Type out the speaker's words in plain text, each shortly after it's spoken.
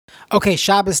Okay,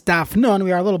 Shabbos Daf Nun.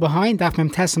 We are a little behind. Daf Mem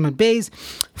Tesem and Beis.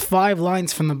 5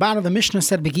 lines from the bottom. The Mishnah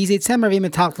said, "Begizei tzemer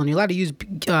v'metaltlon." You're allowed to use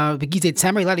begizei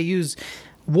tzemer. You're allowed to use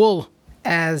wool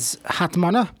as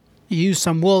hatmana. You use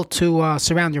some wool to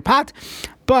surround your pot,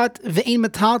 but ve'ein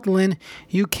metaltlon,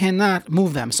 you cannot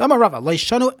move them. So Amar Rava,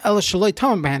 Leishanu el shaloi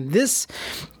tamim b'hen. This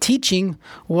teaching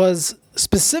was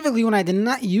specifically when I did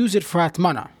not use it for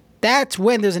hatmana. That's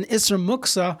when there's an isser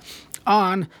muksa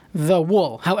on the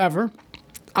wool. However,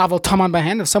 Aval Taman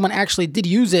Bahan, if someone actually did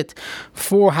use it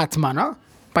for Hatmana,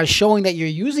 by showing that you're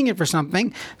using it for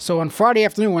something. So on Friday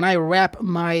afternoon, when I wrap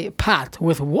my pot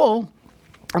with wool,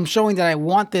 I'm showing that I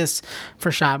want this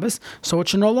for Shabbos, so it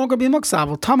should no longer be muksa.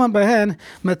 Aval Taman Bahan,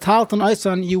 Metalton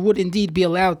Aisan, you would indeed be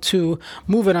allowed to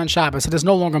move it on Shabbos. It is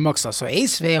no longer muksa. So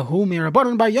Eisveh, Humi,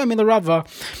 Rabbanan Bar Yomi, the Rava,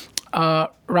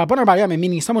 Rabbanan Bar Yomi,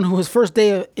 meaning someone who was first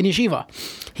day in yeshiva,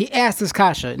 he asked this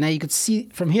kasha. Now you could see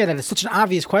from here that it's such an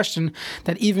obvious question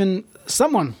that even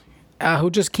someone who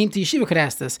just came to yeshiva could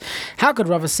ask this. How could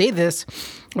Rava say this?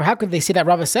 Or how could they say that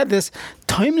Rava said this?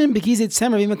 And look at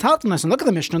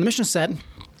the Mishnah. The Mishnah said,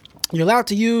 you're allowed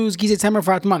to use gizei tzemer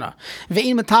for hatmana.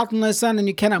 Ve'in metalton, and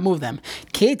you cannot move them.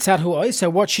 Ketzad hu oisa,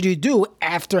 what should you do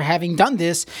after having done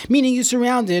this? Meaning you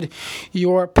surrounded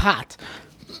your pot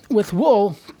with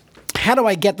wool. How do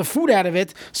I get the food out of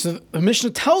it? So the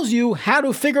Mishnah tells you how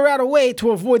to figure out a way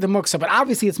to avoid the muksa. But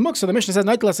obviously it's muksa. The Mishnah says,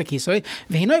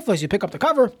 you pick up the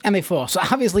cover and they fall. So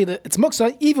obviously it's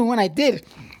muksa, even when I did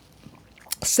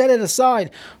set it aside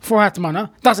for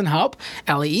hatmana, doesn't help.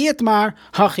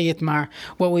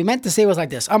 What we meant to say was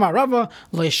like this: Amar Rava,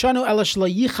 that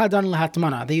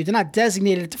you do not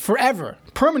designate it forever,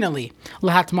 permanently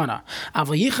lahatmana.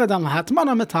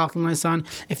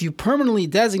 If you permanently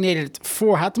designate it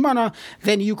for hatmana,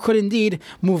 then you could indeed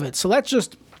move it. So let's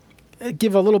just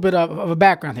give a little bit of a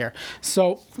background here.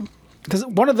 So, because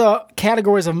one of the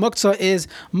categories of muktzah is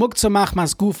muktzah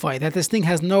machmas gufay, that this thing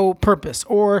has no purpose,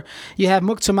 or you have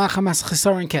muktzah machmas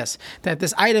chesaron kes, that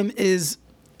this item is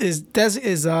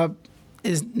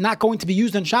not going to be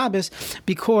used on Shabbos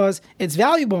because it's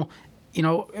valuable. You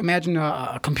know, imagine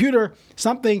a computer,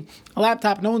 something, a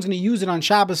laptop. No one's going to use it on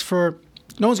Shabbos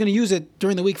No one's going to use it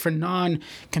during the week for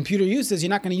non-computer uses. You're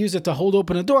not going to use it to hold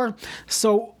open a door.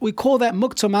 So we call that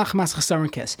muktzah machmas chesaron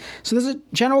kes. So there's a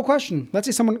general question. Let's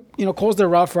say someone calls their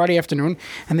Rav Friday afternoon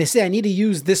and they say, I need to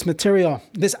use this material,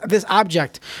 this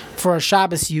object for a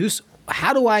Shabbos use.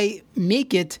 How do I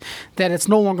make it that it's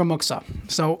no longer muktzah?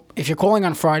 So if you're calling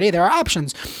on Friday, there are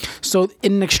options. So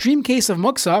in an extreme case of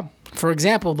muktzah, for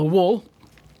example, the wool.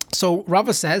 So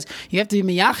Rava says you have to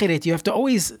be miyached it. You have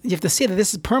to say that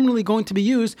this is permanently going to be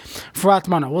used for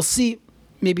atmana. We'll see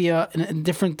maybe in a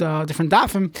different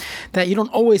dafim that you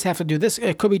don't always have to do this.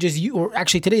 It could be just you, or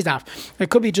actually today's daf, it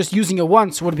could be just using it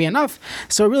once would be enough.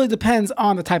 So it really depends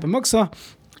on the type of muksa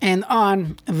and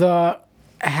on the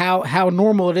how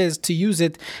normal it is to use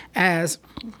it as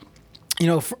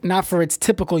not for its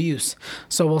typical use.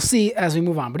 So we'll see as we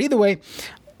move on. But either way,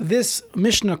 this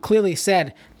Mishnah clearly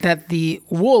said that the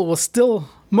wool will still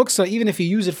muksa even if you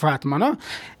use it for hatmana,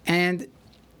 and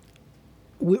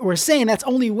we're saying that's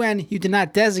only when you did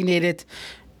not designate it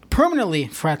permanently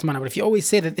for hatmana. But if you always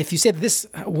say that, if you say that this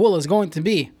wool is going to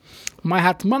be my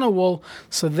hatmana wool,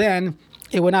 so then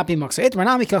it would not be muksa.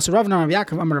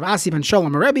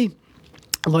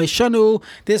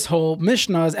 This whole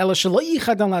Mishnah is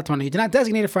you do not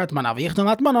designate it for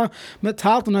hatmana,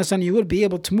 and you would be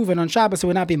able to move it on Shabbos. It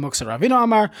would not be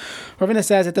muksa. Ravina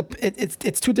says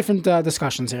it's two different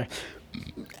discussions here.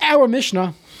 Our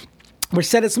Mishnah, which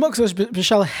said it's muksa,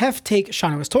 b'shal heftek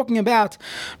shana, was talking about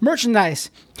merchandise.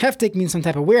 Heftek means some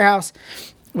type of warehouse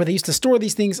where they used to store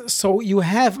these things. So you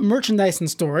have merchandise in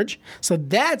storage. So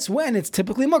that's when it's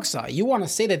typically muksa. You want to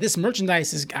say that this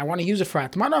merchandise I want to use it for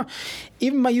atmana.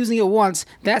 Even by using it once,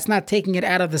 that's not taking it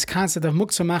out of this concept of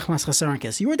muksa machmas chesaron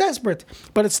kes. You were desperate,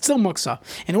 but it's still muksa.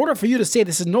 In order for you to say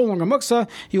this is no longer muksa,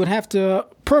 you would have to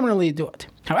permanently do it.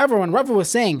 However, when Rava was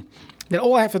saying that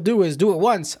all I have to do is do it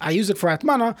once, I use it for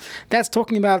atmana, that's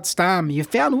talking about stam. You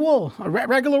found wool, a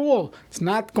regular wool. It's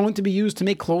not going to be used to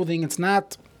make clothing. It's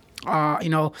not a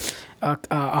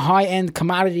high-end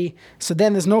commodity. So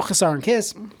then there's no chesaron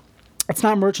kes. It's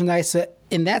not merchandise.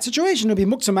 In that situation, it would be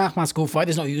muktzah machmas gufay.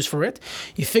 There's no use for it.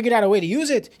 You figured out a way to use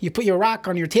it. You put your rock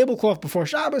on your tablecloth before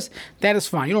Shabbos. That is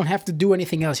fine. You don't have to do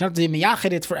anything else. You don't have to be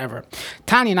miyached it forever.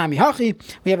 Tanya nami hachi.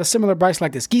 We have a similar brayso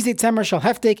like this. Gizei tzemer shall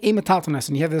heftek metaltonas.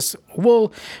 And you have this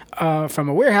wool from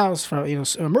a warehouse, from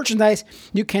merchandise.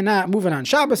 You cannot move it on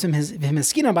Shabbos. If the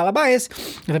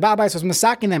balabayas was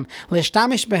masaking them,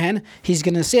 leshtamish behen, he's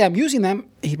going to say, I'm using them.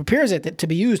 He prepares it to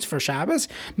be used for Shabbos.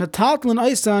 Metalton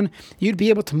oisan, you'd be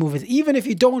able to move it even if if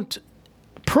you don't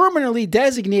permanently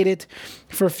designate it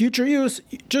for future use,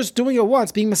 just doing it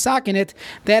once, being masakin it,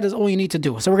 that is all you need to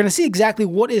do. So we're going to see exactly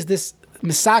what is this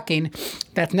masakin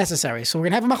that's necessary. So we're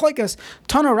going to have a machlokes.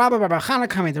 Tana Rabba Bar Chana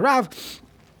Kamei de Rav.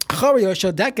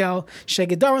 Dekel,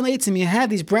 Shegedaron Leitzim, you have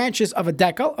these branches of a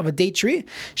dekel, of a date tree,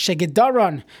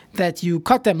 Shegedaron, that you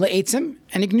cut them Leitzim,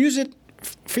 and you can use it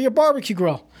for your barbecue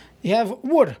grill. You have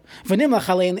wood, Vanim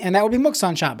Lachalein, and that would be Muksa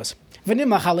on Shabbos.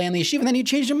 Vanim Lachalein Yeshiva, and then you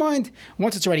change your mind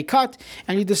once it's already cut,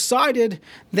 and you decided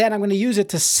that I'm going to use it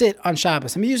to sit on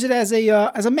Shabbos. I'm going to use it as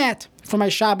a mat for my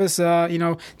Shabbos,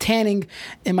 tanning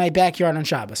in my backyard on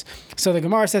Shabbos. So the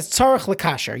Gemara says, Tzarech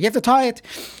L'Kasher. You have to tie it.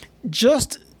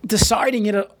 Just deciding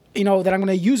it, that I'm going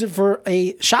to use it for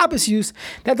a Shabbos use,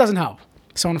 that doesn't help.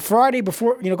 So on Friday,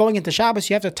 before going into Shabbos,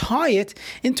 you have to tie it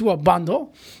into a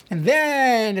bundle, and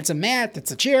then it's a mat,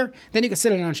 it's a chair, then you can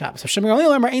sit it on Shabbos. You don't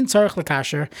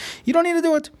need to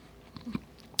do it.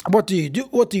 What do you do?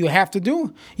 What do you have to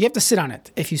do? You have to sit on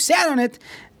it. If you sat on it,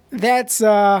 that's, you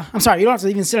don't have to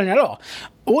even sit on it at all.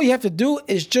 All you have to do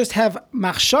is just have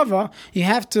machshava. You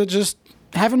have to just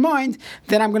have in mind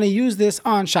that I'm going to use this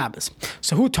on Shabbos.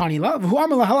 So who Tani love? Who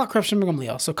Amar Lahalak Rav Shimon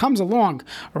Gamliel? So comes along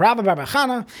Rabbi Bar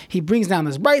Chana. He brings down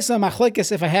this brisa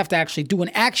machlekes if I have to actually do an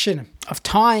action of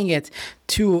tying it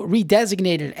to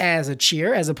redesignate it as a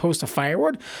cheer as opposed to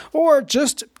firewood, or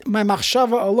just my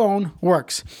machshava alone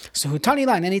works. So who Tani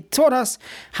line, and he taught us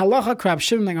halacha Rav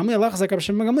Shimon Gamliel. Halacha Rav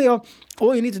Shimon Gamliel.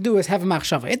 All you need to do is have a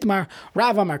machshava. Itmar,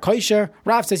 Rav Amar Koisher.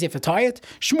 Rav says you have to tie it.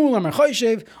 Shmuel Amar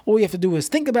Choishev. All you have to do is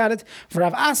think about it.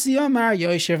 Rav Asi Amar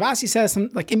Yoshev. Asi says,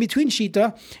 like in between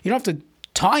shita, you don't have to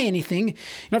tie anything. You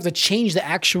don't have to change the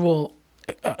actual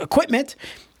equipment.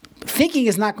 Thinking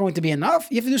is not going to be enough.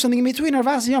 You have to do something in between. Rav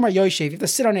Asi Amar Yoshev. You have to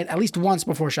sit on it at least once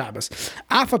before Shabbos.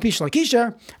 Afapi shaloi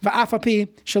kisher, va'afapi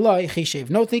shaloi chishev.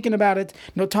 No thinking about it,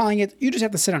 no tying it. You just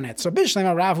have to sit on it. So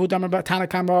Bishleim Rav Hu Damar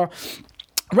Tanakama.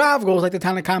 Rav goes like the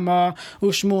Tanakama,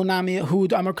 Ushmul Nami,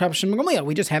 Hud Amar Rav Shimon Gamliel.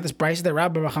 We just have this brisa that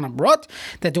Rabbi Bar Chana brought.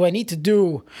 That do I need to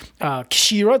do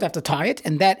kshira? I have to tie it,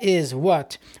 and that is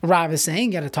what Rav is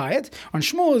saying. You got to tie it. On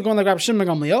Shmuel is going like Rav Shimon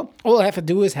Gamliel. All I have to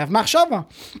do is have machshava.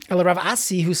 El Rav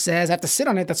Asi who says I have to sit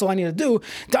on it. That's all I need to do.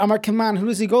 The Amar Kaman. Who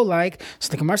does he go like?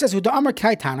 So the Gemara says who the Amar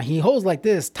Kai Tana. He holds like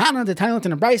this. Tana the Tana in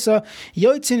the brisa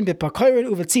Yotzin b'Pakorid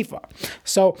uvetzifa.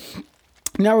 So.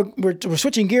 Now we're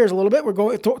switching gears a little bit.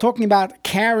 We're talking about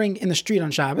carrying in the street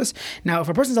on Shabbos. Now, if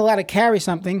a person's allowed to carry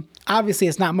something, obviously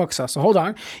it's not muksa. So hold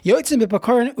on. You're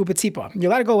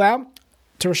allowed to go out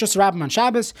to Rosh Hashanah on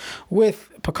Shabbos with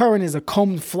pakarin is a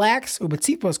combed flax,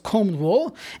 ubetzipa is combed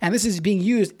wool, and this is being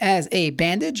used as a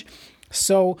bandage.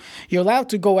 So you're allowed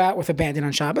to go out with a bandage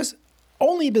on Shabbos.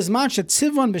 Only bisman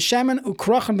shetzivon b'shemen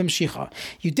ukrachan b'mshicha.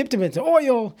 You dipped it into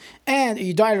oil, and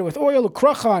you dyed it with oil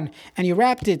ukrachan, and you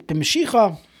wrapped it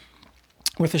b'mshicha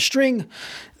with a string.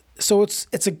 So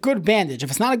it's a good bandage. If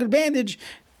it's not a good bandage,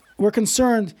 we're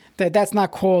concerned that that's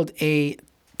not called a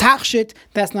tachshit.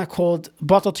 That's not called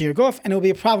batal to your guf, and it will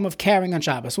be a problem of carrying on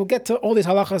Shabbos. We'll get to all these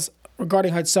halachas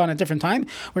regarding Haitzah at a different time.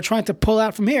 We're trying to pull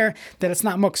out from here that it's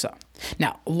not muksa.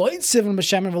 Now,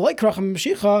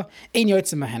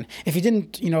 if you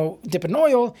didn't, dip in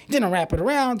oil, you didn't wrap it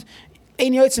around,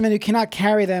 you cannot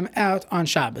carry them out on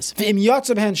Shabbos.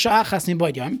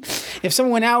 If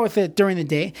someone went out with it during the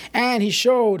day and he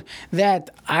showed that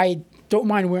I don't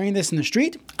mind wearing this in the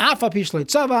street, even though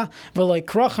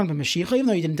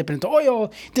you didn't dip it into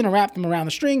oil, didn't wrap them around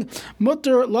the string,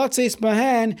 you're allowed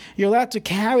to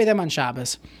carry them on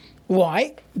Shabbos.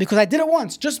 Why? Because I did it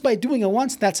once. Just by doing it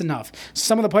once, that's enough.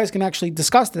 Some of the players can actually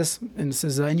discuss this, and this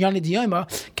is in Yoni Diyoma.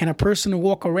 Can a person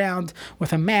walk around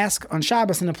with a mask on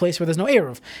Shabbos in a place where there's no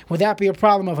Eruv? Would that be a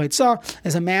problem of Haitzah?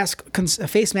 Is a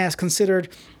face mask considered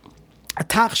a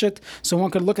tachshit? So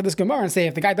one could look at this Gemara and say,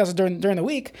 if the guy does it during the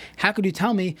week, how could you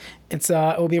tell me it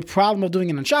will be a problem of doing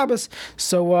it on Shabbos?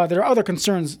 So there are other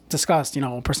concerns discussed.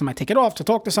 A person might take it off to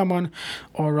talk to someone,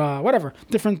 or whatever.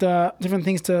 Different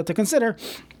things to consider.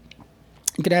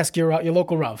 You could ask your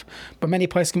local Rav. But many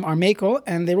poskim are Mekel,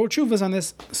 and they wrote Shuvas on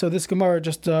this, so this Gemara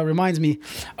just reminds me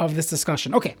of this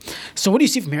discussion. Okay, so what do you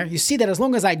see from here? You see that as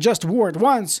long as I just wore it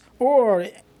once, or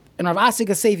and Rav Asi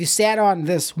could say if you sat on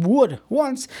this wood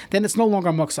once, then it's no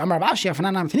longer muksa. Rav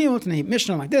Ashi, in the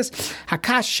Mishnah like this,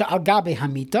 Hakash sha'al gabe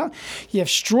hamita, you have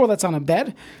straw that's on a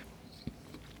bed,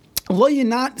 so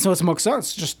it's muksa,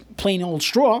 it's just plain old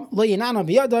straw. You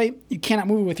cannot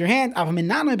move it with your hand.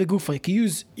 You can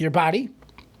use your body.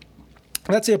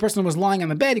 Let's say a person was lying on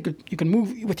the bed. You can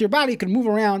move with your body. You can move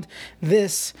around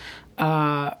this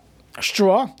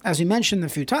straw, as we mentioned a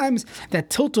few times, that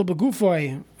tiltal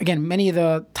begufoy, again, many of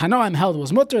the Tanoim held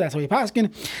was mutter, that's why you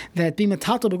paskin, that being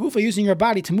metaltal begufoy, using your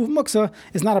body to move muksa,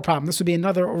 is not a problem. This would be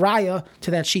another raya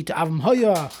to that sheet, avim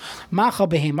hoya macha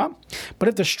behema. But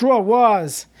if the straw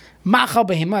was macha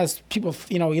behema, as people,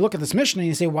 you look at this Mishnah and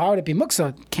you say, why would it be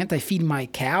muksa? Can't I feed my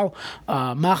cow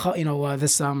macha,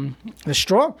 the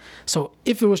straw? So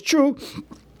if it was true,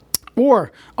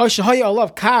 or if there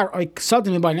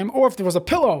was a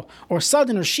pillow or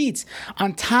sudden or sheets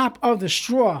on top of the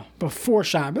straw before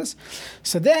Shabbos,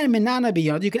 so then minana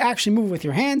biyad, you could actually move with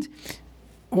your hand.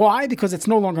 Why? Because it's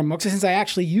no longer muksa, since I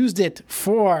actually used it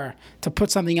to put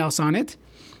something else on it.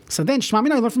 So then Shema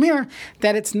Mina, I learn from here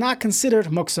that it's not considered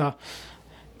muksa.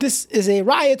 This is a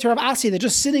raya to Rav Asi. They're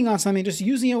just sitting on something, just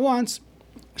using it once,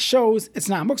 shows it's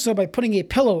not muksa. By putting a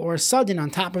pillow or a sudden on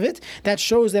top of it, that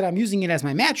shows that I'm using it as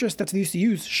my mattress. That's what they used to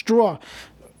use, straw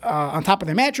on top of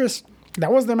their mattress.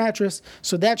 That was their mattress.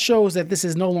 So that shows that this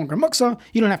is no longer muksa.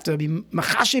 You don't have to be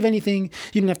machashiv anything.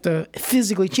 You don't have to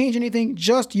physically change anything.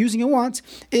 Just using it once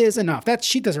is enough. That's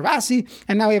Shitas Ravasi.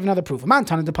 And now we have another proof. Who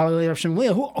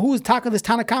is Taka, this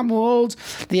Tanakam who holds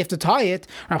that you have to tie it?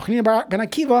 Rav Chanina ben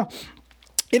Akiva.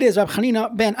 It is Rav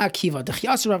Chanina ben Akiva. The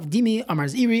Chias Rav Dimi Amar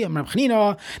Ziri Amar Rav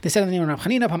Chanina. They said the name of Rav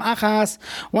Chanina Pam Achas.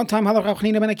 One time, Rav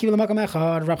Chanina ben Akiva l'makam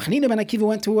echad. Rav Chanina ben Akiva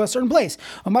went to a certain place.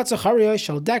 Umatzah Chariyah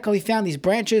Shaldekal. He found these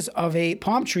branches of a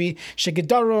palm tree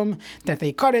shegedarum that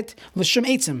they cut it l'shum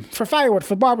eitzim for firewood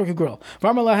for barbecue grill.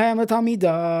 V'amar lahem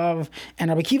l'talmidav.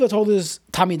 And Rabbi Akiva told his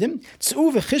talmidim,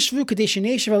 Tz'u v'chishvu kadei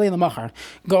shenei shevalei l'machar.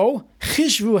 Go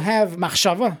chishvu, have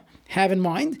machshava, have in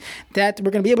mind that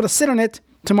we're going to be able to sit on it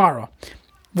tomorrow.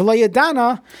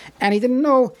 V'layadana, and he didn't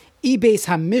know Ibeis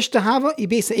HaMishta Hava,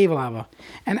 Ibeis HaEvel Hava.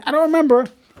 And I don't remember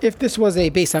if this was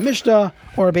a Beis HaMishta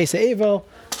or a Beis HaEvel.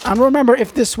 I don't remember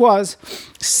if this was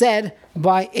said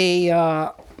by it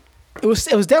was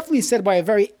definitely said by a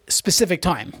very specific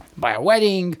time, by a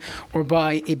wedding or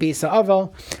by a Beis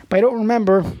HaAvel, but I don't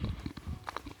remember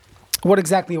what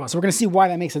exactly it was. So we're going to see why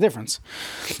that makes a difference.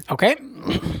 Okay?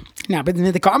 Now, but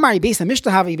the Ka'amari Beis HaMishta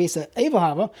Hava, Beis HaEvel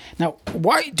Hava. Now,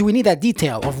 why do we need that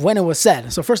detail of when it was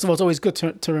said? So first of all, it's always good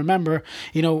to remember,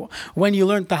 when you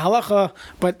learned the halacha,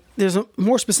 but there's a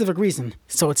more specific reason.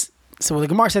 So the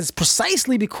Gemara says it's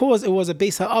precisely because it was a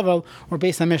Beis HaAvel or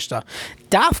Beis HaMishta.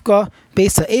 Dafka,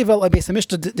 Beis HaAvel or Beis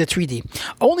HaMishta, the 3D.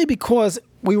 Only because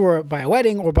we were by a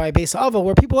wedding or by a Beis HaAvel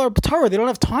where people are Torah, they don't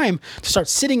have time to start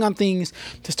sitting on things,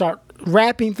 to start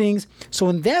wrapping things. So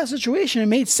in that situation, it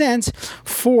made sense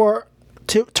to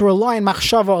rely on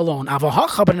machshava alone.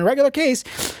 Avahacha, but in a regular case,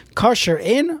 kasher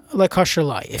in, like kasher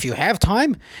lai. If you have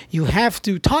time, you have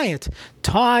to tie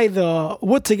the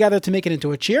wood together to make it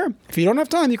into a chair. If you don't have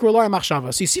time, you can rely on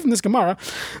machshava. So you see from this Gemara,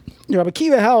 Rabbi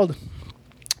Akiva held,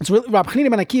 Rabbi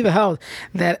Chanina ben Akiva held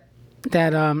that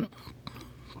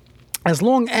as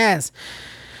long as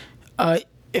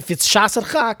if it's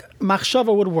shas chak,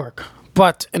 machshava would work.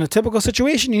 But in a typical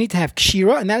situation, you need to have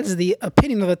kshira, and that is the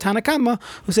opinion of the Tanakama,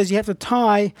 who says you have to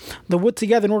tie the wood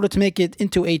together in order to make it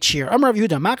into a chair. Amar Rav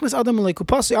Yehuda, maknas adam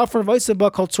lekupasi offer v'isaba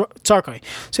called tzarkai.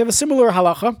 So you have a similar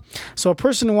halacha. So a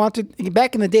person who wanted,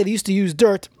 back in the day, they used to use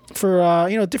dirt for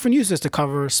different uses, to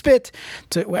cover spit.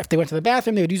 If they went to the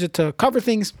bathroom, they would use it to cover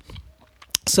things.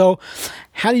 So,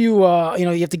 how do you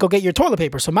have to go get your toilet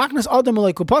paper. So, maknas adam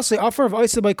kupase offer of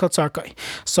oisabay kotzarkai.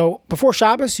 So, before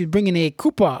Shabbos, you bring in a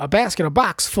kupa, a basket, a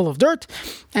box full of dirt,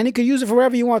 and you could use it for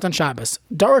wherever you want on Shabbos.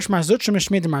 Darish marzutra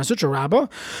mishmid marzutra rabba.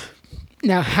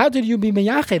 Now, how did you be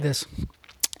meyache this?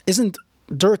 Isn't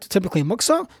dirt typically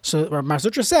muksa? So,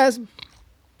 Marzutra says,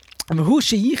 you have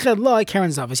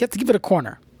to give it a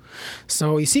corner.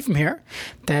 So, you see from here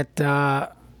that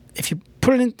if you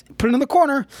put it in the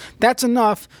corner, that's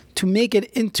enough to make it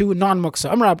into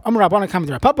non-muksa.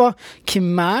 Amrab, Papa,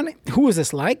 Kiman, who is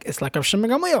this like? It's like Rav Shimon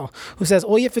Gamliel, who says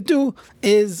all you have to do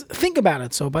is think about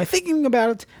it. So by thinking about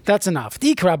it, that's enough. If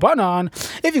you go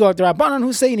to Rabbanan,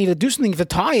 who say you need to do something, you have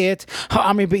to tie it, you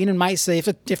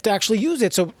have to actually use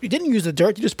it. So you didn't use the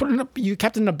dirt, you just put it up, you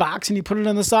kept it in a box and you put it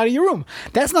on the side of your room.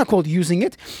 That's not called using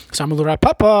it. So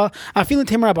Papa, I feel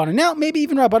Rabbanan. Now, maybe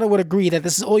even Rabbanan would agree that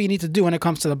this is all you need to do when it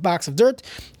comes to the box of dirt,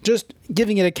 just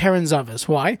giving it a Keren Zavis.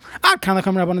 Why?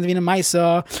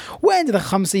 When did the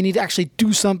Chum say you need to actually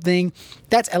do something?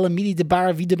 That's Elamidi de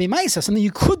Bara Vida Be Maisa, something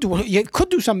you could do. You could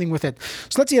do something with it.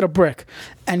 So let's say you had a brick,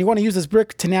 and you want to use this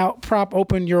brick to now prop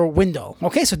open your window.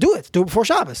 Okay, so do it. Do it before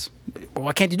Shabbos.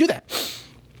 Why can't you do that?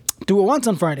 Do it once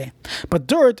on Friday. But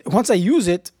dirt, once I use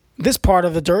it, this part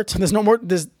of the dirt, there's no more.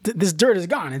 This dirt is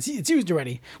gone. It's used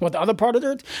already. What, the other part of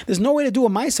dirt? There's no way to do a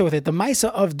maisa with it. The maisa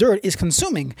of dirt is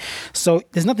consuming, so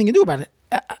there's nothing to do about it.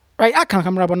 Right?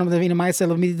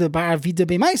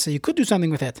 You could do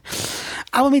something with it.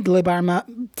 Nothing to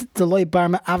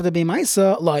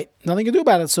do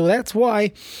about it. So that's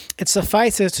why it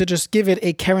suffices to just give it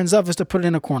a Karen Zavis to put it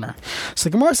in a corner. So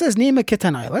the Gemara says,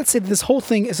 let's say this whole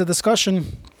thing is a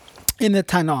discussion in the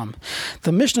Tanam.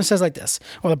 The Mishnah says like this,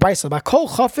 or the Brisa, by kol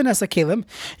chafin as a kelim,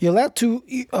 you're allowed to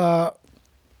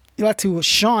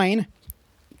shine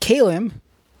kelim.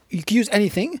 You can use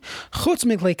anything, chutz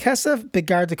miklei kesef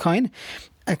begardekain,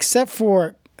 except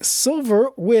for silver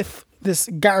with this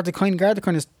gardekain.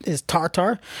 Gardekain is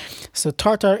tartar. So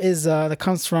tartar is that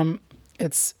comes from,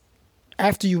 it's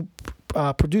after you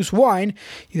produce wine,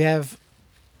 you have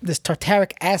this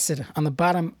tartaric acid on the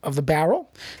bottom of the barrel.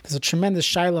 There's a tremendous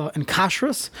shaila in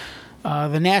kashrus.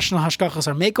 The national hashgachas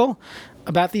are mekel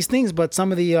about these things, but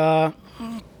some of the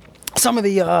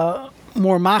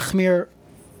more machmir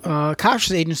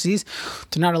kashrus agencies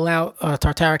do not allow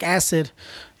tartaric acid,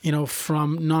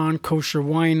 from non-kosher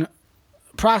wine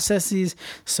processes.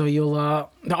 So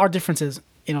there are differences.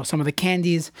 Some of the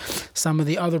candies, some of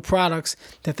the other products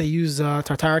that they use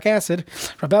tartaric acid.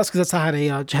 Rabbi Elazar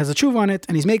Zatzah has a tshuva on it,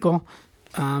 and he's mekel.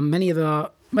 Many of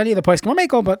the poskim are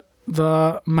mekel, but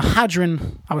the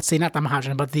Mahadran, I would say not the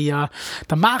Mahadran, but the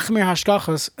Machmir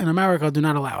Hashgachas in America do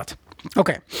not allow it.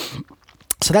 Okay.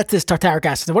 So that's this tartaric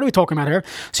acid. What are we talking about here?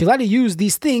 So you're allowed to use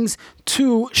these things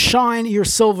to shine your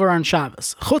silver on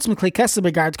Shabbos. Chutz miklei kesef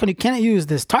begardekain, you cannot use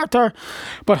this tartar,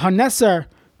 but haneser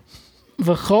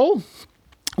v'chol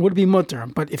would be mutter.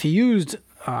 But if you used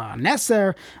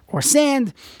neser or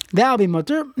sand, that'll be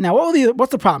mutter. Now,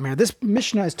 what's the problem here? This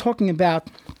Mishnah is talking about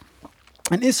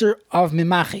an isser of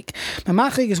mimachik.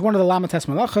 Mimachik is one of the lamates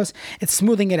malachas. It's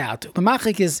smoothing it out.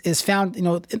 Mimachik is found, in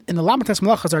the lamates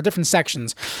malachas there are different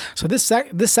sections. So this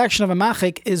section of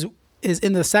mimachik is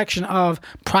in the section of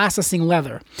processing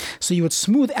leather. So you would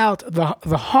smooth out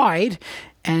the hide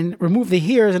and remove the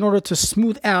hairs in order to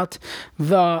smooth out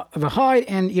the hide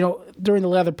and, during the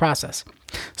leather process.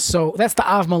 So that's the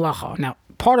Av Malacha. Now,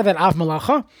 part of that Av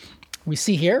Malacha, we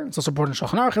see here, it's also important in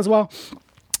Shulchan Aruch as well,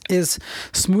 is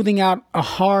smoothing out a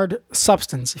hard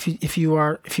substance. If you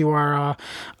are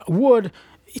wood,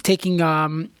 taking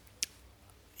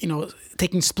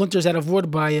splinters out of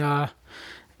wood by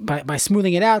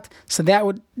smoothing it out, so that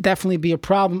would definitely be a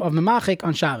problem of memachik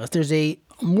on Shabbos. There's a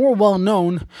more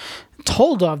well-known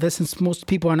told of this, since most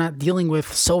people are not dealing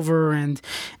with silver and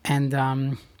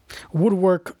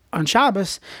woodwork on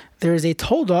Shabbos. There is a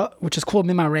tolda which is called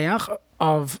mimareach,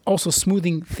 of also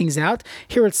smoothing things out.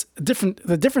 Here it's different.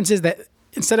 The difference is that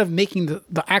instead of making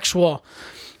the actual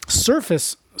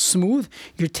surface smooth,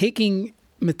 you're taking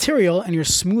material and you're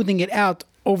smoothing it out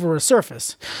over a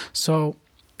surface. So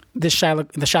the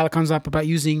shaila comes up about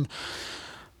using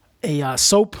a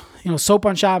soap, soap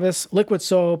on Shabbos, liquid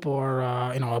soap, or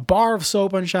a bar of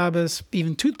soap on Shabbos,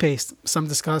 even toothpaste. Some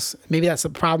discuss maybe that's a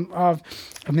problem of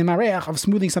mimareach, of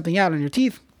smoothing something out on your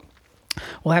teeth.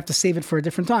 We'll have to save it for a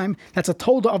different time. That's a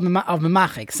tolda of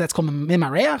memachik. So that's called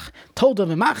mimareach, tolda of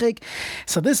memachik.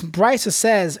 So this brisa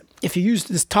says if you use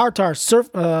this tartar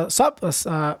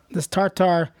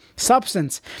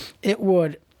substance, it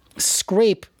would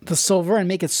scrape the silver and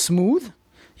make it smooth.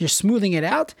 You're smoothing it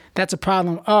out. That's a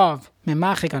problem of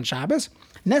memachik on Shabbos.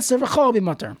 Neser v'chol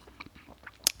b'mutter.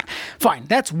 Fine,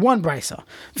 that's one brisa.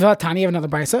 V'atani, you have another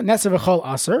brisa. Neser v'chol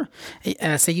aser.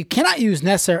 So you cannot use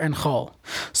neser and chol.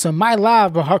 So my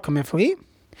lav b'har kamifli.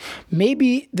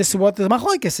 Maybe this is what the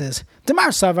machlokes is. Demar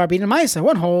savar b'in ma'isa.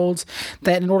 One holds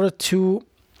that in order to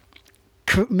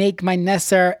make my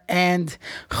neser and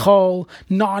chol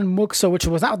non-muksa, which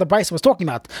was not what the brisa was talking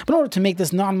about. But in order to make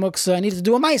this non-muksa, I needed to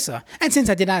do a maisa. And since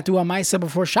I did not do a maisa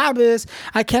before Shabbos,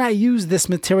 I cannot use this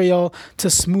material to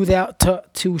smooth out,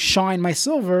 to shine my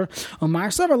silver. Omar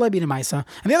savar lebi maisa.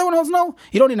 And the other one holds, no,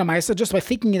 you don't need a maisa. Just by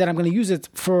thinking that I'm going to use it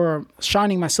for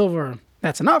shining my silver,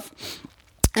 that's enough.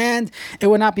 And it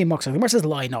would not be muksa. The Gemara says,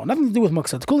 "Lie, no, nothing to do with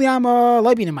muksa. Kuliyama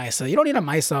lebi maisa. You don't need a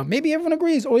maisa. Maybe everyone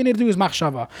agrees. All you need to do is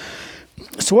machshava."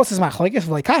 So what's this machlokes?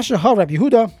 Like Kasha, Harab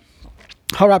Yehuda,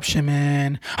 Harab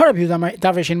Shimon, Harab Yehuda,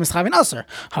 Davar Shein Miskavin Aser,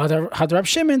 Harab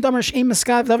Shimon, Davar Shein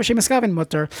Miskavin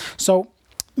Mutter. So,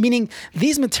 meaning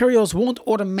these materials won't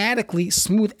automatically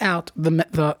smooth out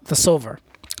the silver.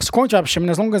 So according to Rabbi Shimon,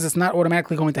 as long as it's not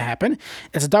automatically going to happen,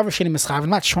 it's a davar shein mischav. I'm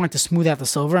not trying to smooth out the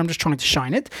silver. I'm just trying to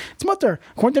shine it. It's mutter.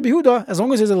 According to Yehuda, as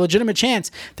long as there's a legitimate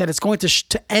chance that it's going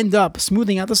to end up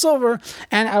smoothing out the silver,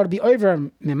 and I would be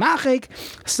over mimachik,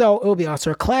 so it will be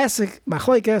also a classic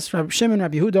machlokes, Rabbi Shimon,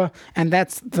 Rabbi Yehuda, and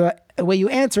that's the way you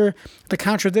answer the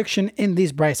contradiction in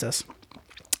these brises.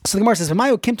 So the Gemara says,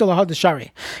 "V'mayu kim to lahad d'shari."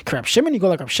 Rab Shimon, you go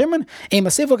like Rab Shimon. Aim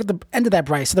a look at the end of that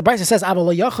brayso. So the brayso says, "Ava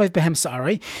lo yachav behem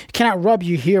sari." You cannot rub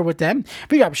your hair with them.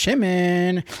 But Rab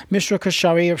Shimon, Mishra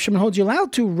Kashari, Rab Shimon holds you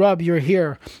allowed to rub your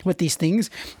hair with these things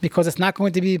because it's not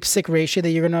going to be psik ratio that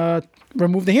you're going to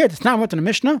remove the hair. It's not written in the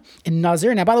Mishnah in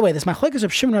Nazir. Now, by the way, this machlekes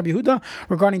of Shimon Rabbi Yehuda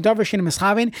regarding davar she'eino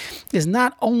mischavin is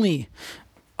not only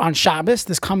on Shabbos.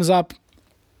 This comes up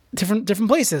different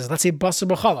places. Let's say basar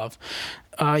b'chalav.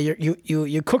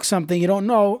 You cook something you don't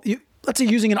know. Let's say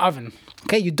using an oven.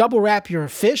 Okay, you double wrap your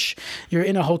fish. You're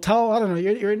in a hotel. I don't know.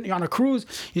 You're on a cruise.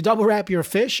 You double wrap your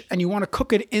fish and you want to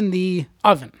cook it in the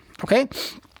oven. Okay.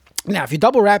 Now, if you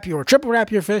double wrap or triple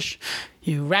wrap your fish,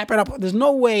 you wrap it up. There's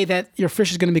no way that your fish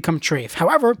is going to become treif.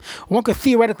 However, one could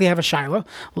theoretically have a shaila.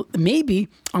 Maybe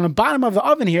on the bottom of the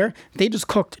oven here, they just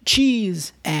cooked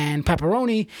cheese and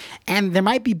pepperoni, and there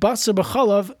might be basar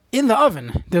b'chalav in the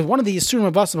oven. There's one of the yisurim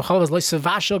of basar b'chalav is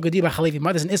loisavashel gadi b'chalevi.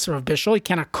 There's an isur of bishul. You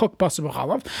cannot cook basar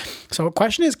b'chalav. So the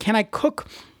question is, can I cook?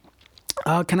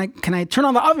 Can I turn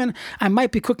on the oven? I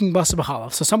might be cooking basar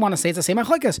b'chalav. So some want to say it's the same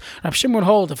machlekes. Rab Shimon would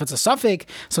hold if it's a suffix,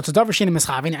 so it's a davar she'eino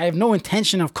mischavin. I have no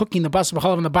intention of cooking the basar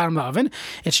b'chalav in the bottom of the oven.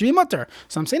 It should be mutter.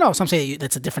 Some say no. Some say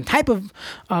it's a different type of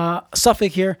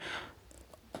suffix here.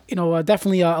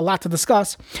 Definitely a lot to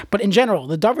discuss. But in general,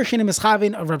 the davar she'eino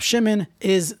mischavin of Rab Shimon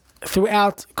is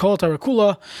throughout Kol Torah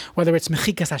Kula, whether it's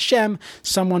Mechikas Hashem,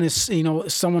 someone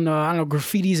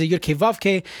graffitis a Yud Kei Vav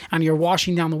Kei, and you're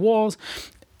washing down the walls.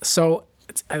 So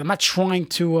I'm not trying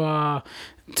to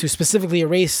specifically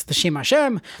erase the Shem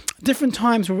Hashem. Different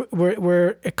times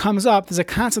where it comes up, there's a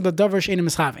concept of davar she'eino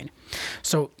mischavin.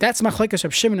 So that's machlekes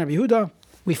Rab Shimon Rabbi Yehuda.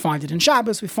 We find it in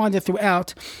Shabbos. We find it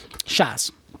throughout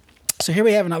Shas. So here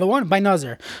we have another one by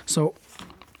Nazir. So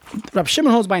Rab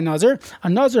Shimon holds by Nazir. A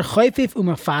Nazir chayfif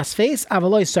umafasfes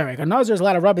avaloi sarek. A Nazir is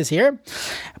allowed to rub his hair,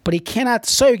 but he cannot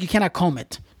sarek. You cannot comb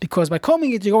it. Because by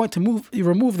combing it, you're going to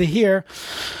remove the hair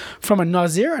from a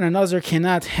Nazir, and a Nazir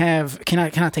cannot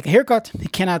take a haircut. He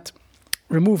cannot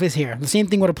remove his hair. The same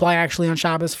thing would apply actually on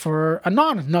Shabbos for a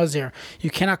non-Nazir. You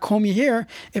cannot comb your hair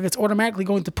if it's automatically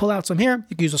going to pull out some hair.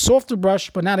 You can use a softer brush,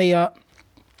 but not a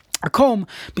comb,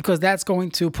 because that's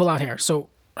going to pull out hair. So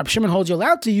Rab Shimon holds you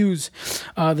allowed to use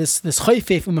this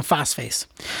chayfef umafasfes.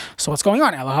 So what's going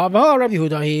on? Rabbi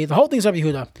Yehuda. The whole thing is Rabbi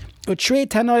Yehuda. Utrei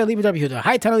Tanoi Libi Rabbi Yehuda.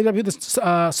 Hi Tanoi Rabbi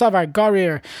Yehuda. Savar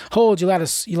Garir holds you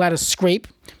allowed to scrape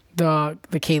the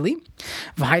keli.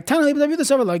 V'hai Tanoi Libi Rabbi Yehuda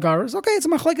Savar Garir. Okay, it's a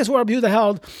machlekes what Rabbi Yehuda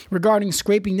held regarding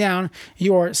scraping down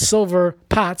your silver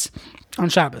pots on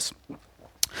Shabbos.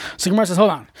 So Gemara says, hold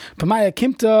on. Pamaya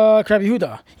Kimta Rabbi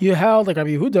Yehuda. You held like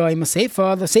Rabbi Yehuda. I'm a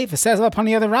seifa. The seifa says upon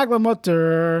the other ragla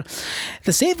mutter.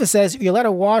 The seifa says you're allowed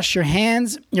to wash your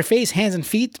hands, your face, hands, and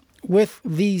feet with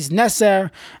these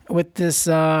neser, with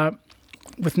neser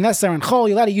and chol.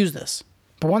 You're allowed to use this.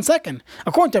 But one second,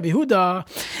 according to Rabbi Yehuda,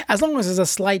 as long as there's a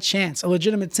slight chance, a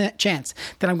legitimate chance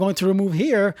that I'm going to remove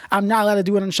here, I'm not allowed to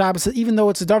do it on Shabbos, even though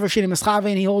it's a davar she'eino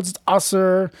mischavin. He holds it's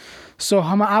aser. So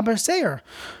hama aber seir.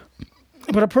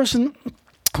 But a person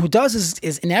who does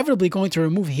is inevitably going to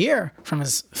remove hair from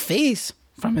his face,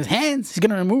 from his hands. He's going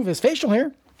to remove his facial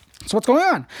hair. So what's going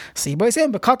on? See, it's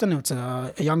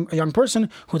a young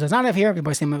person who does not have hair.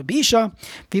 Bisha,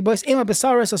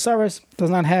 Asaris does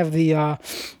not have the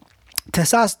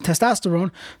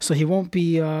testosterone, so he won't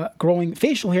be growing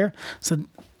facial hair. So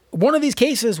one of these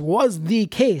cases was the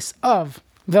case of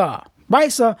the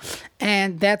Brisa,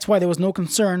 and that's why there was no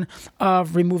concern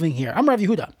of removing here. I'm Rav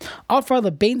Yehuda. Afar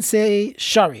the Beinse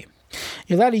Shari.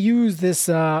 You're allowed to use this.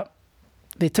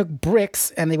 They took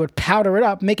bricks and they would powder it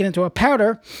up, make it into a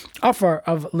powder. Afar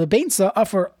of Lebeinsa,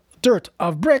 afar dirt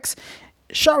of bricks.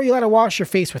 Shari, you're allowed to wash your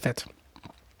face with it.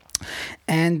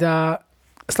 And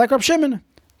it's like Rav Shimon.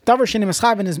 Davar she'eino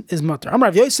mischavin is mutter. Amar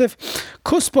Rav Yosef,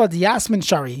 kuspa yasmin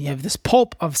shari. You have this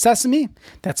pulp of sesame,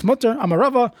 that's mutter. Amar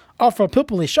Rava, offer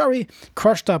pilpuli shari,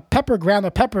 crushed up pepper, ground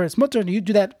up pepper, it's mutter. You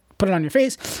do that, put it on your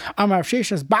face. Amar Rav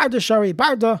Sheshes, barda shari,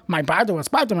 barda. My barda, what's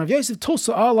barda? Rav Yosef,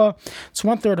 tulsa ala, it's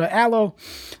 1/3 of aloe.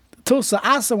 Tulsa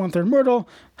asa, 1/3 myrtle.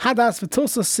 Hadas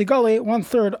v'tulsa sigali,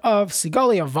 1/3 of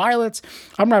sigali, of violets.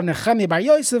 Amar Rav Nechemi bar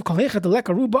Yosef, kol hechet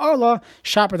leka ruba ala,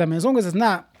 sharper them. As long as it's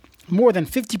not more than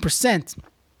 50%.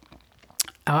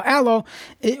 Aloe,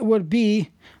 it would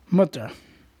be mutter.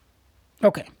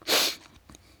 Okay. So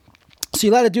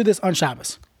you're allowed to do this on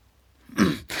Shabbos.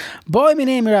 Boy, my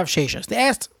name is Rav Sheshes. They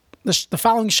asked the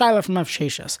following shaila from Rav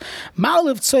Sheshes.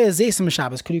 Ma'oliv tzoya zeisim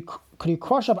Shabbos. Could you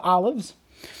crush up olives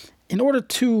in order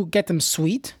to get them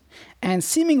sweet? And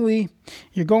seemingly,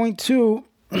 you're going to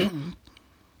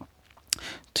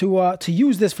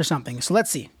use this for something. So let's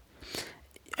see.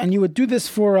 And you would do this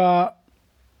for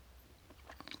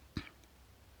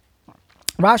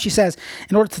Rashi says,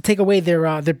 in order to take away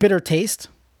their bitter taste.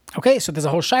 Okay, so there's a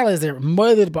whole shaila. Is there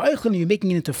moiled ba'ichlin? Are you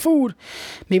making it into food?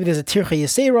 Maybe there's a tircha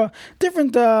yisera.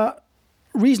 Different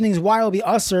reasonings why it will be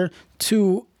usher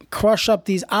to crush up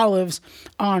these olives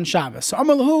on Shabbos. So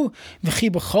Amalahu v'chi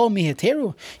b'chol miheteru.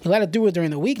 You're allowed to do it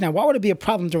during the week. Now, why would it be a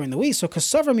problem during the week? So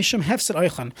kasavar mishum hefsed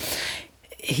oichan.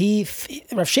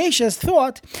 Rav Sheshes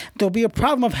thought there'll be a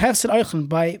problem of hefsed oichan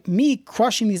by me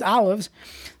crushing these olives.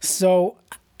 So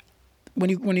when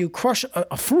you crush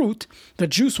a fruit, the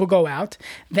juice will go out.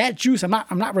 That juice, I'm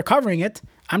not recovering it.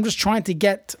 I'm just trying to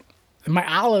get my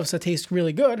olives that taste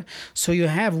really good. So you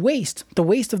have waste. The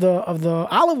waste of the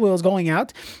olive oil is going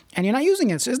out, and you're not using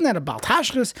it. So isn't that a bal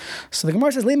tashchus? So the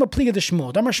Gemara says, "Lema pliga de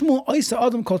Shmuel. Damar Shmuel oisa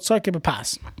adam kol tzarke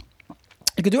b'pas."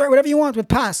 You can do it whatever you want with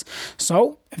pas.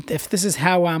 So if this is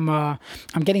how I'm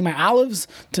getting my olives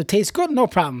to taste good, no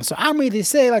problem. So Amri, they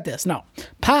say like this: no,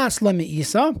 pas lemi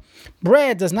isa.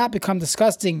 Bread does not become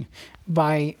disgusting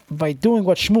by doing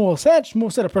what Shmuel said.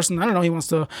 Shmuel said a person, I don't know, he wants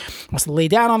to lay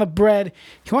down on the bread.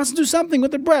 He wants to do something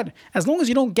with the bread. As long as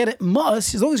you don't get it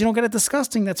mus, as long as you don't get it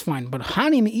disgusting, that's fine. But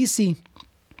hani meisi.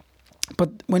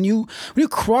 But when you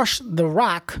crush the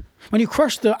rock, when you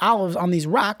crush the olives on these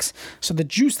rocks, so the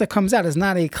juice that comes out is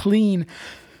not a clean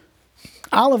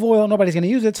olive oil, nobody's going to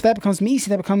use it, so that becomes meisi,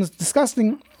 that becomes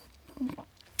disgusting,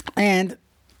 and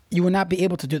you will not be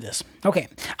able to do this. Okay.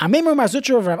 Amemar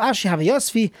Marzutra of Rav Ashi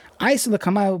Havayosfi, Aisel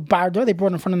Kamal Barda, they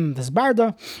brought in front of them this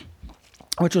Barda,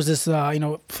 which was this, a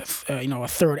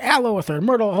third aloe, a third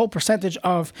myrtle, a whole percentage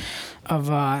of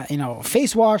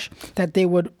face wash that they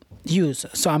would use.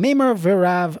 So Amemar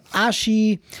V'Rav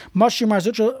Ashi Mashu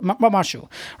Marzutra Mashu.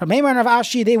 Amemar and Rav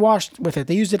Ashi, they washed with it.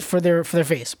 They used it for their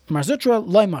face. Marzutra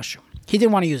loy mashu. He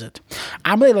didn't want to use it.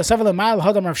 Amrei l'savel mile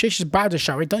hadam Rav Sheshes bar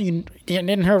shari. You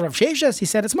didn't hear Rav Sheshes? He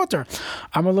said it's mutter.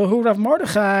 Amar lahu Rav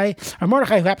Mordechai. Rav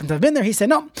Mordechai, who happened to have been there, he said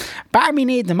no. Bar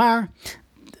minei demar.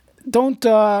 Don't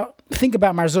think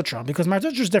about Marzutra, because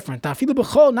Marzutra is different. He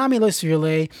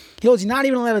holds you're not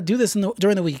even allowed to do this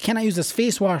during the week. You cannot use this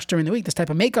face wash during the week, this type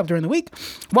of makeup during the week.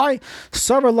 Why?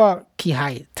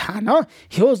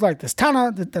 He holds like this.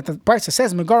 Tana, that the Brisa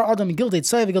says,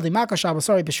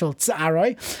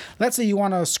 let's say you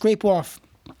want to scrape off,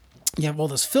 you have all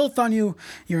this filth on you,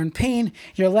 you're in pain,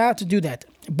 you're allowed to do that.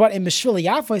 But in Bishvil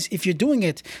Yafos, if you're doing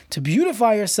it to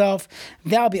beautify yourself,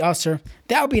 that'll be usher.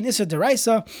 That would be an Issa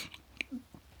Deraisa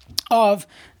of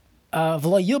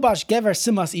V'lo Yilbash Gever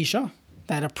Simas Isha,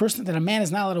 that a man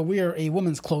is not allowed to wear a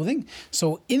woman's clothing.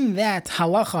 So in that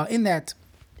halacha, in that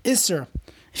Isser,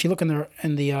 if you look in the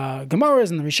Gemaras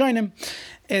and the Rishonim,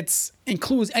 it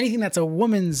includes anything that's a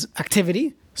woman's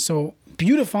activity. So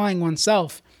beautifying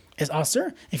oneself is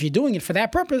usher. If you're doing it for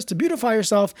that purpose, to beautify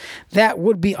yourself, that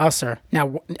would be usher.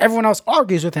 Now, everyone else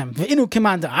argues with him. Ve'inu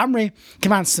kiman da'amri,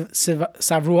 kiman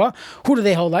savrua. Who do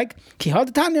they hold like?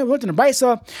 Kihad Tanya, we looked in the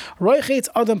Brisa. Roichetz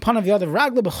adam panav yadav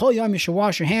ragla. B'chol yom you should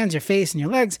wash your hands, your face, and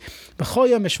your legs. B'chol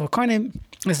yom mishvul konim.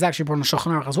 This is actually brought in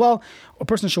Shulchan Aruch as well. A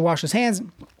person should wash his hands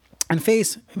and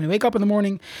face when you wake up in the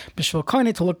morning, b'shvil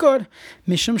koine, to look good.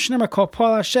 Mishum shneimar kol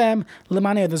pol Hashem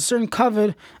l'maneh. There's a certain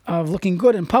covet of looking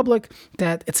good in public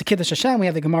that it's a kiddush Hashem. We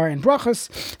have the Gemara in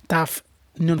Brachos, Daf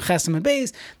Nun Chesem and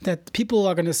Beis, that people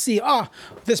are going to see,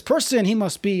 this person, he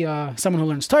must be someone who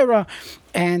learns Torah,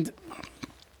 and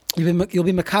you'll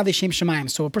be Mekadesh Shem Shemayim.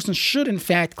 So a person should, in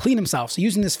fact, clean himself. So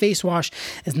using this face wash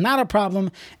is not a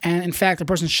problem. And in fact, a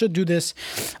person should do this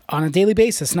on a daily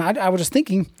basis. Now, I was just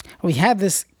thinking, we have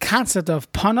this concept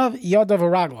of Panav Yadav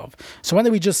Araglov. So when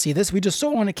did we just see this? We just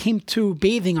saw when it came to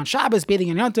bathing on Shabbos, bathing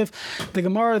on Yom Tov. The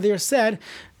Gemara there said,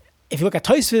 if you look at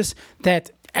Tosfos,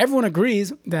 that everyone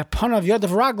agrees that Panav Yadav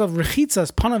Araglov,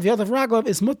 Rechitzas, Panav Yadav Araglov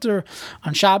is mutter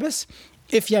on Shabbos,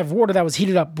 if you have water that was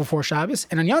heated up before Shabbos.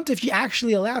 And on Yom Tov, you're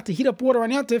actually allowed to heat up water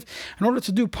on Yom Tov in order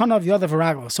to do Panav Yadav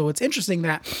Aragla. So it's interesting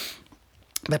that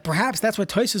perhaps that's what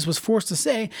Tosfos was forced to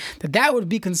say, that would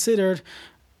be considered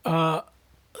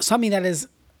something that is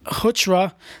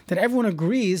chutra, that everyone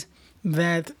agrees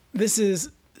that this is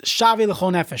Shavi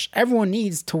l'chol nefesh. Everyone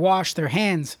needs to wash their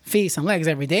hands, face, and legs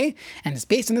every day. And it's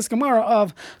based on this Gemara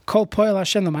of Kol Poel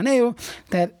Hashem L'maneu,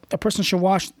 that a person should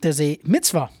wash. There's a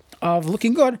mitzvah of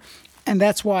looking good, and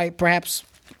that's why perhaps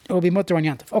it will be mutter on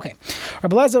Yantav. Okay.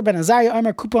 Rabbi Elazar ben Azariah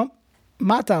Omer Kupa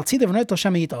Mata Al Tzida V'Noto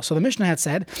Shemayito. So the Mishnah had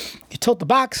said, you tilt the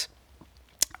box.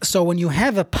 So when you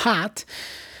have a pot,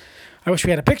 I wish we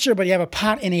had a picture, but you have a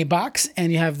pot in a box,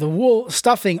 and you have the wool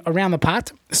stuffing around the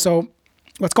pot. So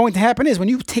what's going to happen is when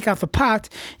you take out the pot,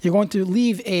 you're going to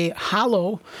leave a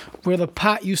hollow where the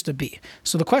pot used to be.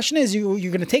 So the question is, you're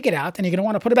going to take it out, and you're going to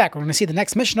want to put it back. We're going to see the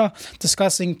next Mishnah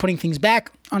discussing putting things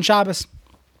back on Shabbos.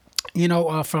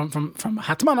 from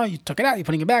Hatmana, you took it out, you're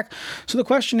putting it back. So the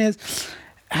question is,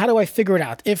 how do I figure it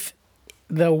out? If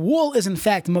the wool is in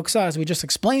fact muksa, as we just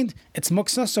explained, it's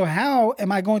muksa, so how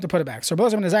am I going to put it back? So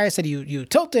Rabbi Elazar said you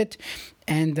tilt it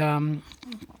and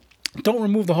don't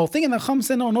remove the whole thing. And the Chum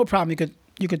said, no problem,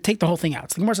 you could take the whole thing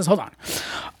out. So the Gemara says, hold on.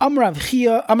 Amrav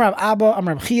Chia, Amrav Abba,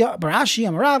 Amrav Chia, Barashi,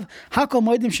 Amrav, Hakol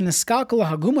Moedim Sheniskalkala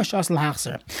Haguma Shas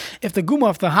L'Hachzer. If the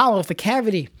guma, if the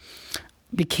cavity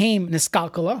became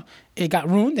niskalkala, it got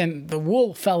ruined and the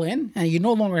wool fell in and you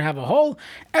no longer have a hole,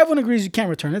 everyone agrees you can't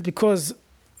return it because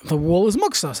the wool is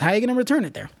muksas. How are you going to return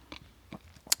it there?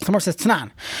 The Gemara says,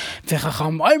 Tanan. The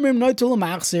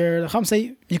Chacham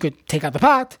say you could take out the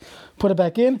pot, put it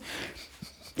back in.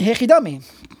 Hechidami.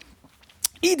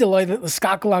 If the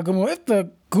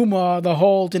guma, the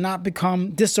hole, did not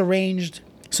become disarranged,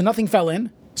 so nothing fell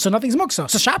in, so nothing's muksa.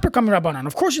 So shaper coming Rabbanan.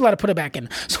 Of course you let it put it back in.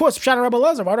 So what's Pshat Rabbi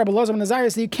Elazar? Why Rabbi Elazar and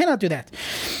Nazariah say you cannot do that?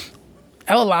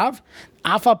 Elalav,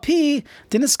 Afapi,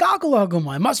 Diniskakala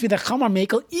Haguma. It must be the Chamar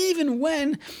Mekel, even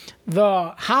when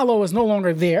the hollow is no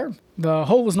longer there, the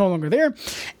hole is no longer there,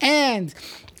 and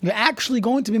you're actually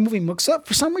going to be moving muksa.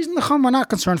 For some reason, the Chamar are not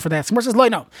concerned for that. Someone says,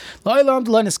 no.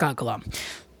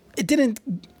 It didn't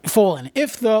fall in.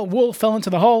 If the wool fell into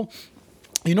the hole,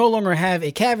 you no longer have a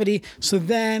cavity, so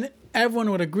then everyone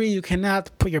would agree you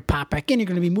cannot put your pot back in. You're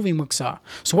going to be moving muksa.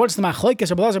 So what's the machlekes?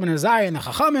 Rabbi Elazar ben Azariah and the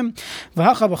Chachamim.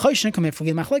 V'hacha v'choishin. Come here.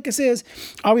 Forget machlekes is.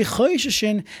 Are we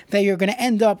choishin that you're going to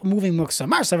end up moving muksa?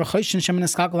 Marsa v'choishin shemen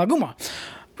eskal laguma.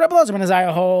 Rabbi Elazar ben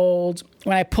Azariah holds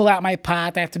when I pull out my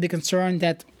pot, I have to be concerned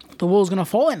that the wool is going to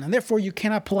fall in, and therefore you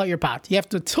cannot pull out your pot. You have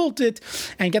to tilt it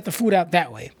and get the food out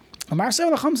that way. Marsa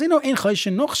v'cham say no in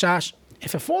choishin no chash.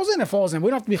 If it falls in, it falls in. We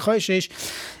don't have to be choishish,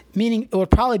 meaning it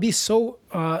would probably be so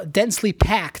densely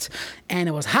packed, and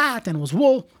it was hot, and it was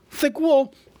wool, thick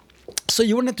wool, so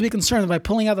you wouldn't have to be concerned that by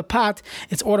pulling out the pot,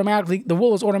 the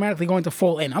wool is automatically going to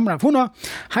fall in. Amar Rav Huna,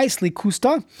 hi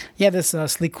slikusta. Yeah, this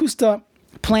slikusta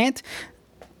plant.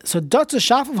 So datza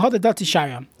shafav hada dati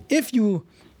shaya.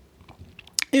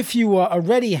 If you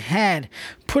already had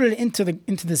put it into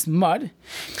this mud,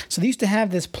 so they used to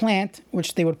have this plant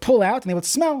which they would pull out and they would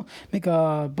smell, make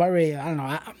a bare, I don't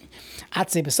know,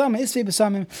 atzei besamim, isvei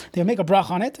besamim. They would make a brach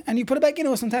on it, and you put it back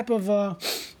in with some type of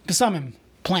besamim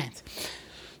plant.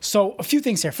 So a few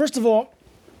things here. First of all,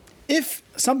 if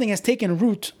something has taken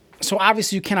root, so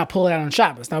obviously you cannot pull it out on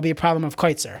Shabbos. That would be a problem of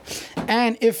kaitzer.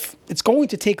 And if it's going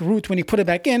to take root when you put it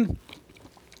back in,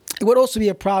 it would also be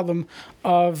a problem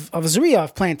of zriya,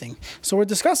 of planting. So we're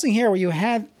discussing here where you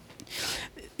had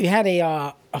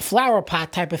a flower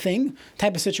pot type of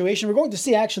situation. We're going to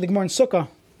see actually the Gemara in Sukkah.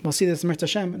 We'll see this in Mirta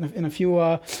Hashem in a few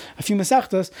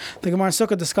Masechtas. The Gemara in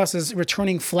Sukkah discusses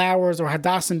returning flowers or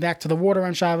hadassim back to the water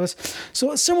on Shabbos.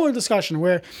 So a similar discussion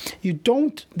where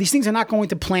these things are not going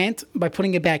to plant by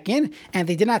putting it back in, and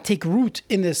they did not take root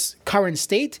in this current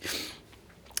state.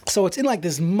 So it's in like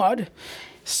this mud.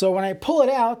 So when I pull it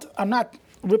out, I'm not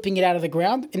ripping it out of the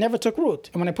ground. It never took root.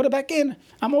 And when I put it back in,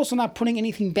 I'm also not putting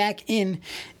anything back in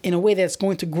a way that's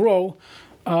going to grow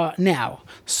now.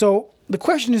 So the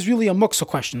question is really a muksa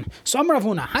question. So Amar Rav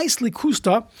Huna, hi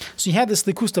slikusta. So you have this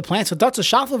slikusta plant. So datza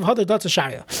shafav hadar datza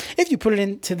shaya. If you put it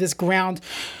into this ground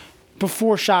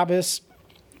before Shabbos,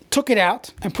 took it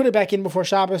out and put it back in before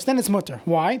Shabbos, then it's mutter.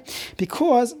 Why?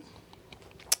 Because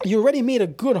you already made a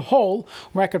good hole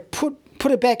where I could put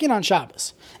it back in on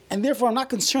Shabbos. And therefore, I'm not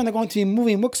concerned they're going to be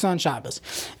moving muksa on Shabbos.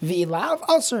 V'ilav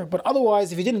aser, but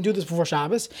otherwise, if you didn't do this before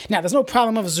Shabbos, now there's no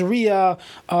problem of zuriya,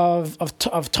 of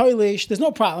toilish. There's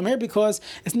no problem here because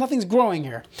nothing's growing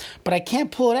here. But I can't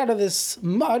pull it out of this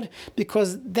mud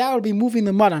because that would be moving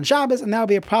the mud on Shabbos, and that would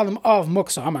be a problem of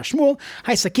muksa. Amar Shmuel,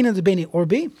 hi sakina debeni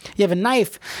orbi. You have a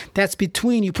knife that's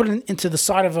between. You put it into the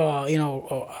side of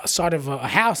a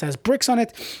house that has bricks on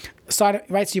it.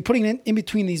 Right, so you're putting it in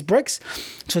between these bricks.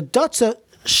 So datza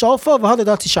shalfa v'hada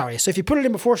dati shari. So if you put it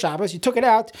in before Shabbos, you took it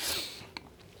out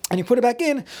and you put it back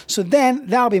in, so then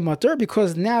that'll be mutter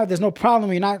because now there's no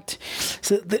problem. You're not.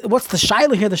 So what's the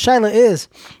shaila here? The shaila is,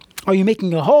 are you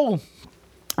making a hole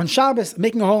on Shabbos?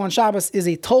 Making a hole on Shabbos is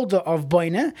a tolda of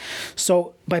boine.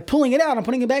 So by pulling it out and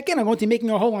putting it back in, I'm going to be making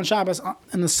a hole on Shabbos on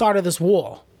the side of this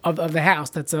wall. Of the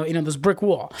house, that's this brick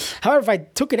wall. However, if I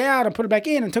took it out and put it back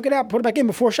in, and took it out, put it back in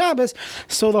before Shabbos,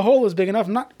 so the hole is big enough,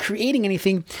 I'm not creating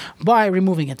anything by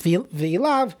removing it.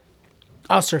 V'ilav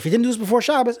aser. If you didn't do this before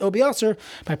Shabbos, it'll be aser.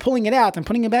 By pulling it out and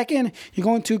putting it back in, you're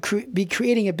going to be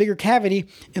creating a bigger cavity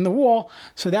in the wall,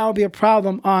 so that will be a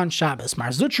problem on Shabbos. Mar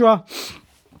Zutra.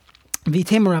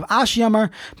 V'temer of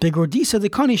Ashiyamar begordisa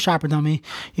dekani shaperdami.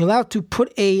 You're allowed to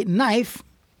put a knife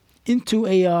into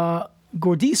a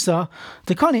gordisa,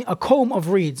 dekani, a comb of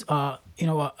reeds,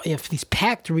 you have these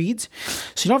packed reeds,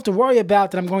 so you don't have to worry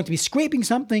about that I'm going to be scraping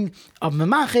something of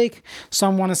memachik.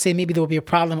 Some want to say maybe there will be a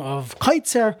problem of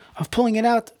kaitzer, of pulling it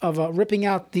out, of ripping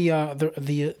out these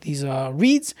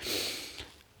reeds.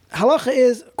 Halacha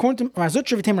is, according to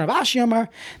Razutra V'Tem Rav Ashi Amar,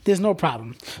 there's no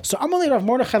problem. So Amalei Rav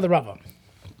Mordechai Rava.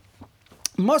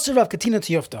 Masir Rav Katina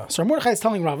Tiyufta. So Rav Mordechai is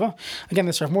telling Rava, again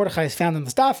this Rav Mordechai is found in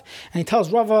the staff, and he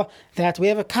tells Rava that we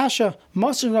have a kasha,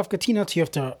 Masir Rav Katina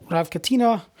Tiyufta. Rav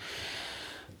Katina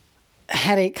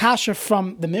had a kasha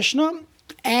from the Mishnah,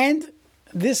 and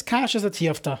this kasha is a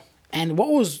Tiyufta. And what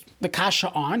was the kasha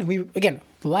on? The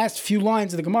last few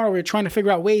lines of the Gemara, we were trying to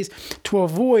figure out ways to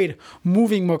avoid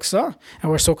moving muksa, and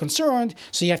we're so concerned,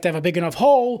 so you have to have a big enough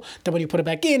hole that when you put it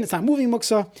back in, it's not moving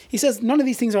muksa. He says none of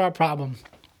these things are a problem.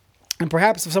 And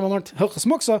perhaps if someone learned Hilchas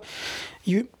Muksa,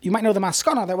 you might know the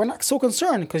maskana that we're not so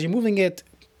concerned because you're moving it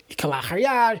kalachar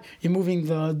yad, you're moving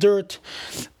the dirt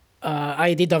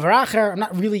aydi davar acher. I'm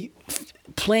not really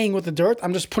playing with the dirt.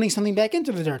 I'm just putting something back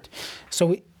into the dirt.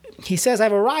 So he says I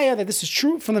have a raya that this is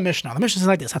true from the Mishnah. The Mishnah says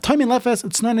like this: Hatoimin lefes,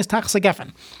 it's known as tachas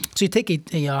gefen. So you take a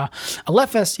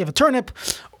lefes, you have a turnip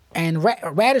and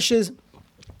radishes,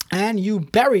 and you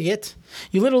bury it.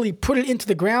 You literally put it into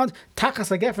the ground,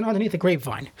 tachas hagefen, underneath the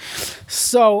grapevine.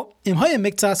 So im hayem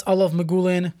miktas alav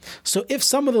megulin. So if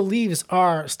some of the leaves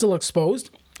are still exposed,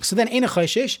 so then ein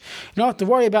chayshish. You don't have to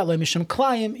worry about lemishim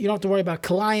klayim. You don't have to worry about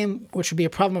kalayim, which would be a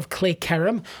problem of clay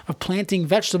kerem, of planting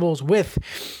vegetables with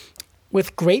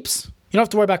grapes. You don't have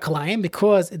to worry about kalayim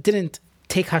because it didn't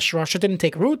take hashrash, it didn't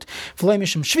take root. V'lei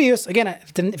mishum shvius. Again,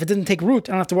 if it didn't take root,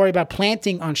 I don't have to worry about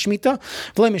planting on shmita.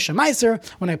 V'lei mishum meiser.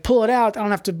 When I pull it out, I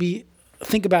don't have to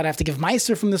think about it. I have to give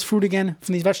meiser from this fruit again,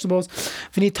 from these vegetables.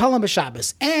 V'nitalam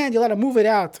b'Shabbos. And you'll let to move it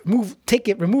out,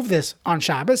 remove this on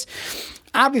Shabbos.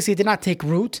 Obviously, it did not take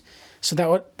root, so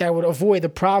that would avoid the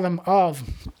problem of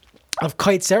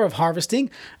kaitzer, of harvesting.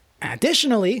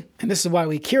 Additionally, and this is why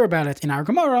we care about it in our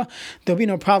Gemara, there'll be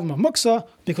no problem of muksa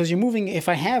because you're moving. If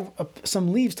I have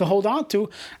some leaves to hold on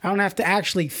to, I don't have to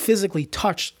actually physically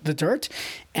touch the dirt.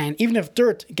 And even if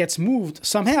dirt gets moved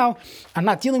somehow, I'm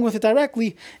not dealing with it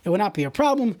directly. It would not be a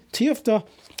problem. Tiyufta,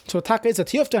 so taka is a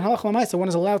tiyufta, and halach l'maisa, one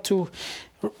is allowed to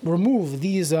remove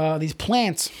these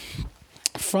plants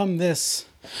from this.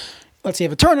 Let's say you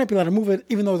have a turnip, you let it move it,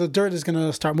 even though the dirt is going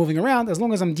to start moving around, as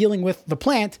long as I'm dealing with the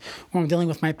plant, or I'm dealing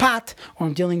with my pot, or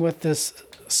I'm dealing with this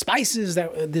spices,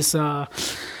 this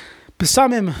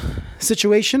besamim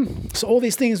situation. So all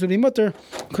these things would be mutter,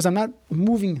 because I'm not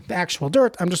moving the actual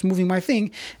dirt, I'm just moving my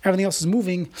thing. Everything else is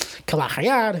moving.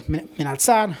 Kalachayad, min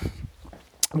atzad.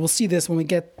 We'll see this when we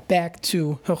get back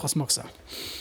to Hilchos Muksa.